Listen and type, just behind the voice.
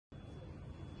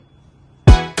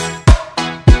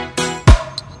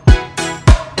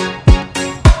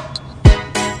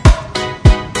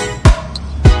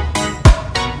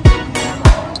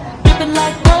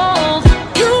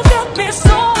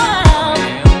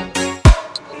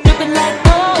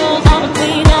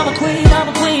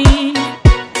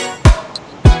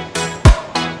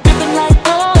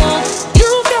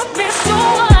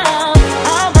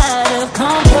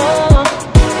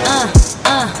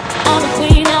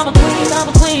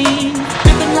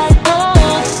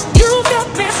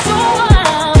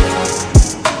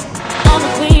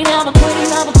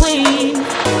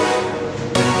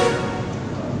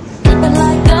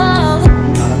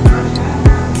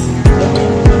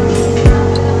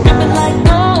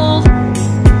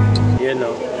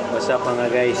up mga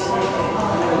guys?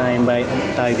 Na-invite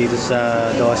tayo dito sa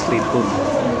Doha Street Food.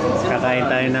 Kakain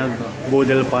tayo ng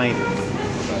Boodle Pint.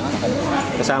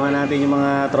 Kasama natin yung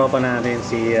mga tropa natin.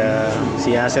 Si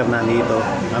Yasser nandito.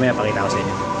 Mamaya pakita ko sa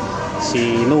inyo. Si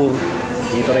Noor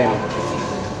dito rin.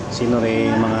 Si Noor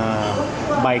yung mga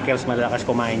bikers malalakas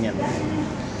kumain yan.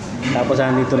 Tapos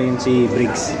nandito rin si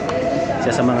Briggs.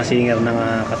 Siya sa mga singer ng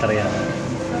Katarya.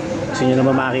 Gusto nyo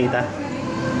naman makita?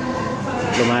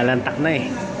 Lumalantak na eh.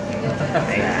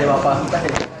 Di ba pa?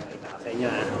 Sa inyo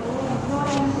ah.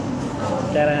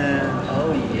 Tara!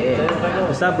 Oh yeah!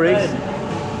 What's up, Briggs?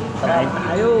 Kain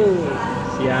tayo!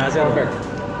 Si Yasser.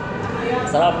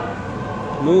 Sarap!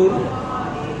 Noor!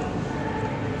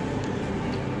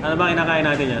 Ano ba kinakain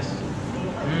natin, Yas?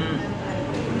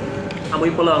 Amoy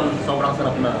pa lang, sobrang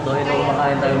sarap na. So ito,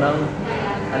 kumakain tayo ng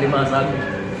alimasag,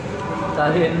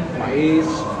 kanin, mais,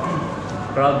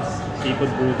 crabs,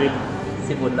 Seafood Boodle.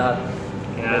 seafood lahat.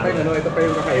 Ito pa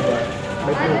yung kakaiba.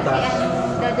 May prutas.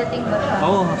 Dadating ba siya?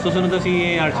 Oo, susunod daw si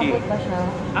Archie. Abot ba siya?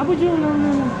 Abot yun,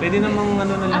 pwede namang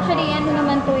ano na lang. Actually, ano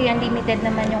naman to yan, limited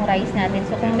naman yung rice natin.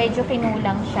 So kung medyo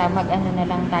kinulang siya, mag-ano na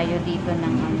lang tayo dito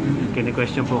ng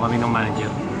Kini-question po kami ng manager.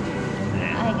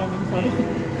 Ay, ganun, sorry.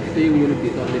 Ito yung unit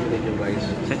dito, limited yung rice.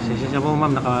 Siya po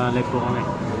ma'am, naka-live po kami.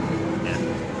 Yan.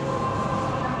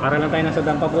 Para lang tayo nasa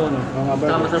dampa po, no?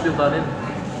 Saka masarap yung kanin.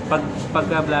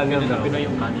 Pagka-vlogger daw, Pinoy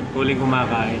yung kanin. Huling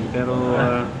kumakain, pero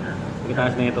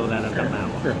pagkataas na ito, lalantak na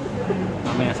ako.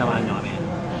 Mamaya samahan nyo kami.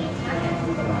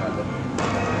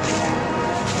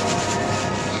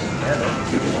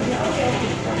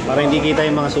 Para hindi kita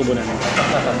yung mga subo natin.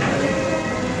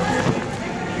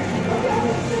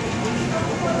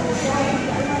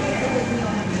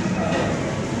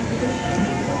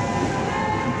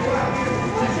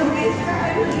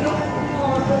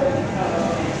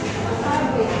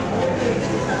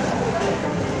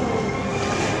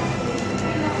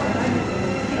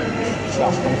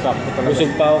 Saktong-sakto talaga.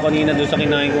 Busog pa ako kanina doon sa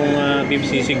kinain kong beef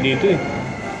sisig dito eh.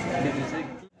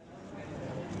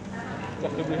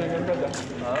 Sakto bilang yung brad ah.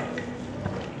 Ha?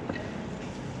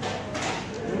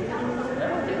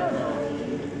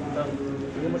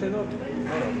 Hindi mo sinod.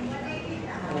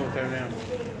 Oo, sir na yan.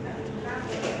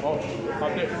 Oh,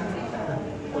 pati.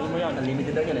 Kunin mo yan.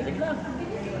 Unlimited lang yan eh. Sige lang.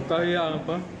 Kaya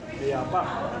pa? Kaya pa.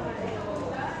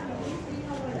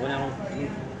 Huwag na ako.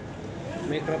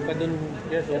 May crab pa doon.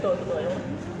 Yes, ito. Ayun.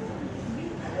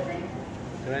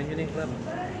 Tirahan nyo na yung crab.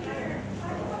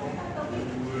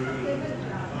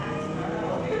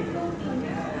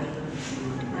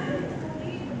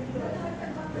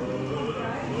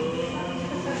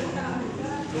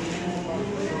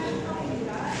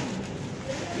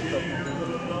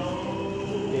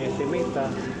 I-estimate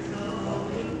ah.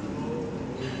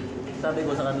 Sabi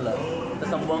ko sa kanila, sa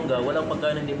Sambuanga, walang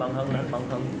pagkain hindi panghang na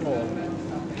panghang. Oo.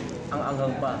 Ang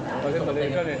anghang pa. Kasi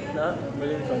balikan eh. Na?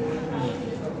 Balikan.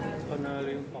 Panalo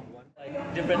yung pakwan.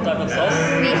 Different type of sauce?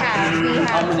 We have.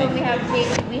 How many?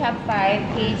 So we have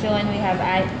 5 Cajun, we have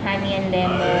honey and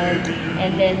lemon,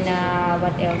 and then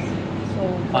what else? So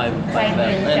Five.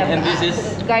 yun siya. And this is?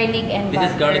 Garlic and This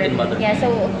butter. is garlic and butter. Yeah, so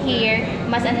here,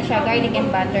 mas ano siya, garlic and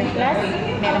butter plus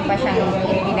meron pa siyang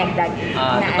dinagdag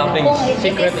The toppings, Kung this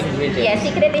secret is- ingredient. Yeah,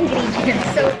 secret ingredient.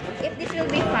 So if this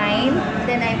will be fine,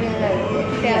 then I will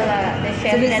tell the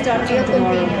chef So we that start we'll from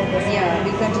tomorrow. continue this. Yeah,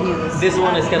 we continue this. This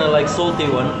one is kind of like salty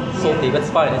one. Salty, but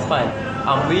it's fine. It's fine.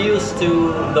 We used to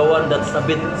the one that's a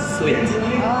bit sweet.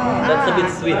 That's a bit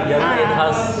sweet. Yeah, it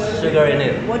has sugar in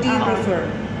it. What do you prefer?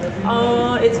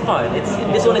 It's fine.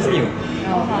 This one is new.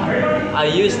 I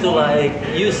used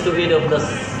to eat of the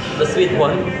sweet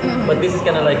one, but this is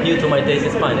kind of like new to my taste.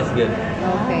 It's fine. It's good.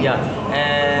 Okay. Yeah,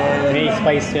 and May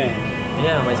spice siya eh.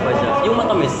 yeah, may spice siya. Yung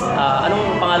matamis.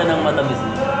 Anong pangalan ng matamis?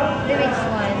 The which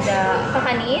one? The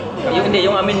kakanin? Yung hindi,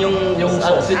 yung amin yung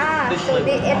sweet dish So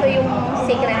flavor. ito yung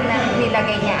secret na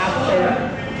nilagay niya after.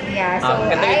 Yeah, so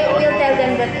Ganda I ito. will tell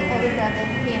them that I will tell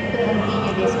him to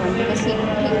continue this one because he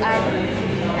add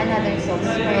another sauce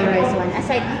for this one.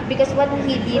 Aside, because what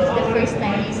he did the first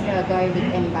time is the garlic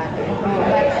and butter.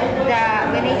 But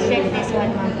when I checked this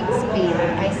one, mom, it's pale.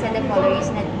 I said the color is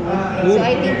not good. So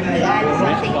I think he added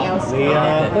something else.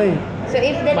 So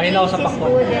if the taste is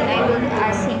good, then I will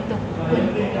ask him to put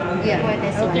for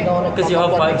the secret. Because you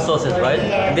have 5 sauces, right?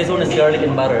 Yes. This one is garlic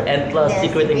and butter and plus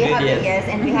secret we have ingredients. Yes,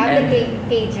 and we have the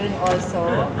Cajun also.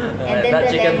 And then that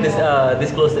the you can lemon.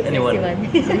 disclose to anyone.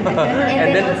 and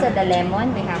then also the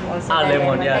lemon, we have also the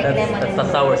lemon, yeah, like that's lemon a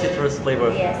and sour lemon. citrus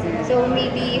flavor. Yes, so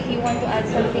maybe if you want to add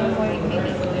something more,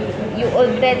 maybe you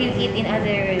already eat in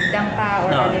other dampa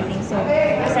or No. other things. So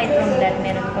as aside from that,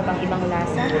 meron pa bang ibang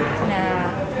lasa na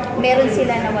meron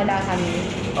sila na wala kami?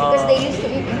 Because they used to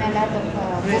eat in a lot of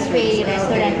buffet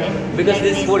restaurant and Because like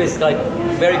this food is like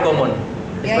very common.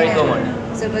 It's very common.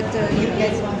 So, but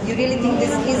you really think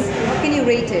this is? How can you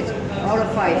rate it out of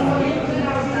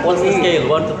 5? What's the scale?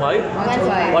 1 to 5? 1 to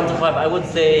 5. 1 to 5. I would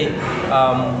say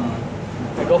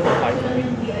I go for 5.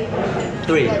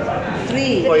 3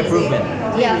 3 for improvement.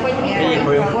 Yeah, for the Three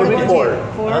for For me, 4.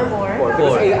 4.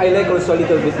 Because I like also a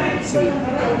little bit sweet.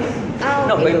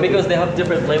 No, because they have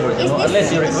different flavors. You Is know, this unless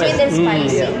you sweet request. and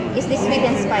spicy? yeah. Is this sweet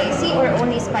and spicy or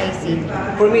only spicy?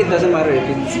 For me, it doesn't matter if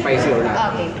it's spicy or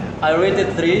not. Okay. I rate it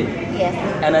 3 Yes.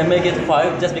 and I make it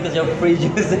 5 just because you have free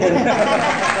juice and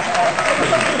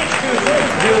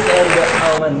juice and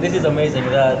oh man, this is amazing.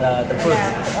 The fruits.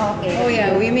 Yeah. Okay. Oh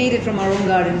yeah, we made it from our own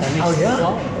garden. Oh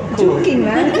yeah. Joking,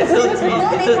 man. It's so sweet. No,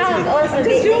 It's they so have sweet. also. I'm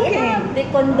They just joking. have the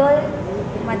condol.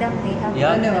 Madam, they have.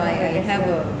 Yeah. No, I have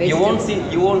a vegetable.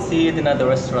 You won't see it in other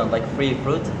restaurant like free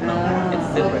fruit. No, Ah, it's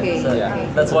different. okay. So Yeah.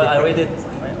 that's why I rate it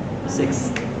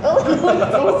 6. Oh,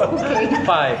 okay.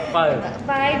 5. 5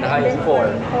 and The highest, then 4.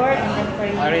 4 and then for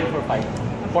you. I rate for 5.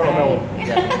 4 overall.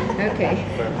 Okay.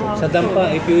 Sa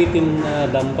dampa, if you eat in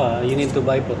dampa, you need to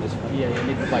buy for this one. Yeah, you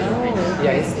need to buy. Oh.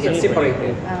 Yeah, it's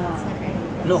separated.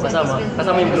 No, kasama.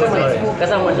 Kasama yung fruit.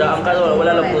 Kasama siya. Ang kaso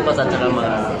wala lang prutas at saka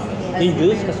mga Yung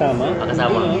juice kasama?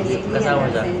 kasama. Kasama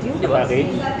siya. Di ba?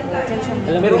 Package?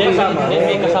 Alam mo, Meron may- kasama.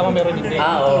 May kasama meron hindi.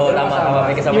 Oo, tama.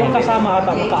 May kasama Yung hindi. kasama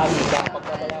ata magkaan ka.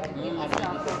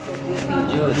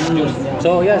 Juice.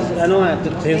 So yes, ano nga,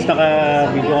 since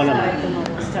naka-video ko naman.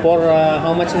 For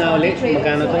how much na ulit?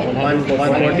 Magkano to?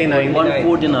 149.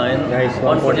 149. Guys,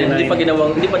 149. Hindi pa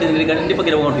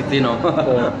ginawang 50, no?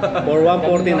 For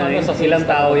 149, ilang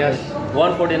tao yes?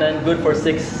 149, good for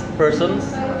 6 persons,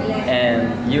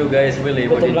 and you guys really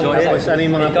would enjoy it. Tapos ano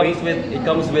yung mga It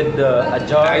comes with a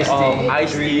jar of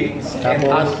iced tea.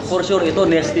 Tapos- At for sure ito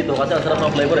nesty to kasi ang sarap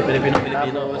ng flavor Filipino.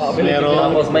 Meron-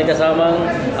 Tapos may kasamang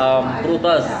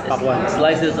prutas, Pakwan.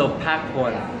 slices of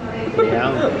pakwan.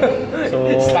 Yan. So,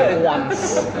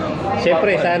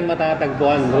 siyempre, saan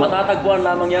matatagpuan? Bro? Matatagpuan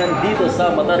lamang yan dito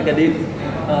sa Matargadib.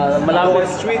 Malapit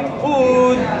Street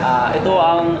food! ito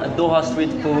ang Doha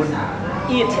Street Food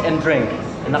Eat and Drink.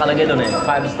 Nakalagay doon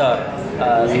 5-star.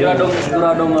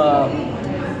 Siguradong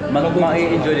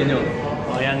ma-enjoy ninyo.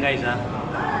 O yan guys ha.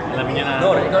 Alam niyo na.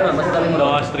 Nor, ikaw na, mas dami mo.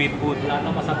 Doha Street Food.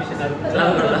 Ano masabi siya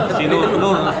Sino?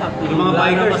 No, yung mga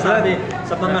bikers ha.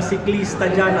 sa mga siklista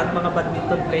dyan at mga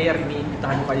badminton player,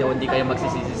 iniimbitahan mo kayo, hindi kayo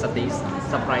magsisisi sa taste,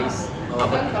 sa price.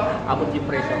 Abot yung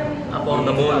presyo.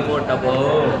 Affordable.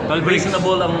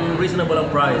 Reasonable ang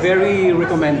price. Very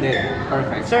recommended.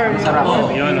 Perfect. Sir, masarap. Oh,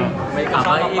 Yun o. may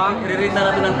kasama pa. I-rate na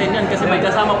natin ng 10 yan kasi may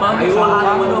kasama pa. May Ayun.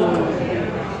 paan mo no.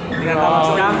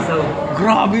 So,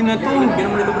 Grabe na to. Gano'n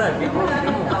mo nito, Brad.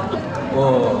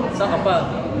 Oh, saan ka pa?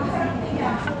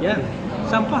 Yan.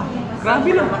 Saan pa? Grabe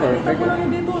na. Perfect. Wala rin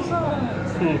dito sa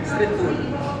street food.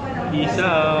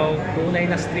 Isaw. tunay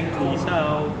na street food.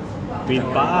 Isaw. With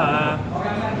paa.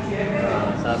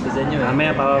 Sabi sa inyo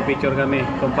Mamaya papapicture kami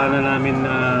kung paano namin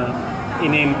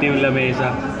in-empty yung lamesa.